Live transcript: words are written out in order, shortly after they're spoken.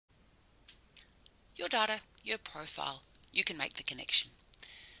Your data, your profile. You can make the connection.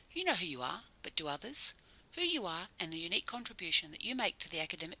 You know who you are, but do others? Who you are and the unique contribution that you make to the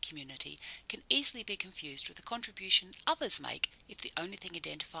academic community can easily be confused with the contribution others make if the only thing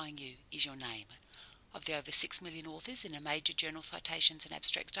identifying you is your name. Of the over 6 million authors in a major journal citations and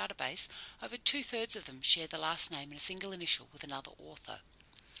abstracts database, over 2/3 of them share the last name and a single initial with another author.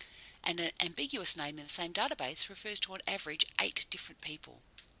 And an ambiguous name in the same database refers to on average 8 different people.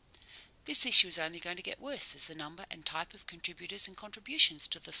 This issue is only going to get worse as the number and type of contributors and contributions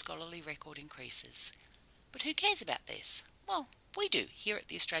to the scholarly record increases. But who cares about this? Well, we do here at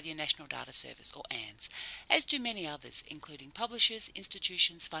the Australian National Data Service, or ANDS, as do many others, including publishers,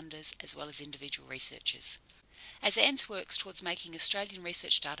 institutions, funders, as well as individual researchers. As ANDS works towards making Australian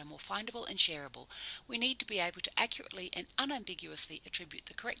research data more findable and shareable, we need to be able to accurately and unambiguously attribute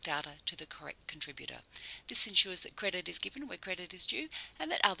the correct data to the correct contributor. This ensures that credit is given where credit is due,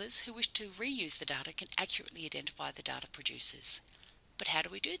 and that others who wish to reuse the data can accurately identify the data producers. But how do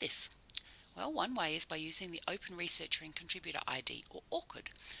we do this? Well, one way is by using the Open Researcher and Contributor ID, or ORCID.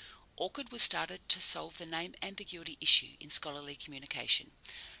 ORCID was started to solve the name ambiguity issue in scholarly communication.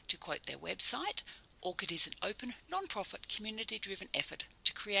 To quote their website, ORCID is an open, non-profit, community-driven effort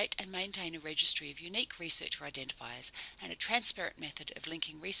to create and maintain a registry of unique researcher identifiers and a transparent method of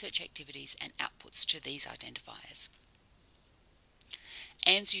linking research activities and outputs to these identifiers.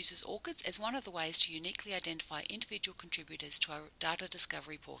 ANDS uses ORCIDs as one of the ways to uniquely identify individual contributors to our data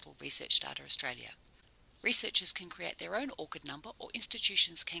discovery portal, Research Data Australia. Researchers can create their own ORCID number, or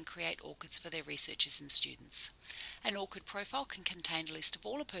institutions can create ORCIDs for their researchers and students. An ORCID profile can contain a list of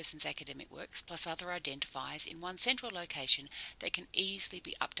all a person's academic works plus other identifiers in one central location that can easily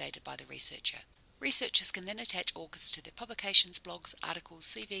be updated by the researcher. Researchers can then attach ORCIDs to their publications, blogs, articles,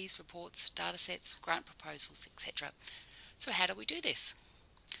 CVs, reports, datasets, grant proposals, etc. So how do we do this?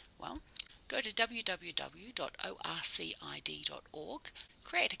 Well, go to www.orcid.org,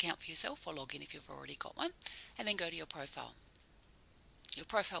 create an account for yourself or log in if you've already got one, and then go to your profile. Your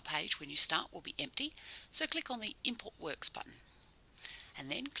profile page when you start will be empty, so click on the Import Works button, and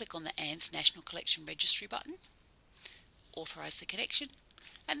then click on the ANDS National Collection Registry button, authorise the connection,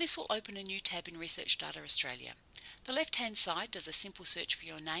 and this will open a new tab in Research Data Australia. The left-hand side does a simple search for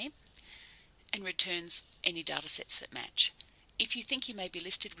your name and returns any datasets that match. If you think you may be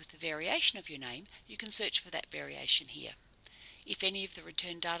listed with the variation of your name, you can search for that variation here. If any of the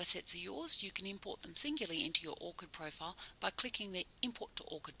returned datasets are yours, you can import them singularly into your ORCID profile by clicking the Import to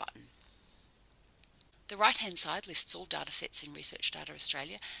ORCID button. The right-hand side lists all datasets in Research Data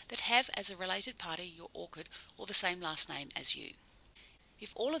Australia that have as a related party your ORCID or the same last name as you.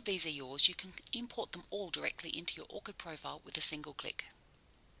 If all of these are yours, you can import them all directly into your ORCID profile with a single click.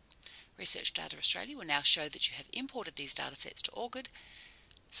 Research Data Australia will now show that you have imported these datasets to ORCID.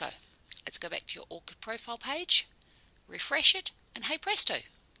 So let's go back to your ORCID profile page, refresh it, and hey presto,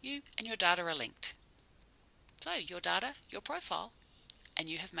 you and your data are linked. So your data, your profile, and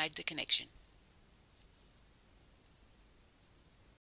you have made the connection.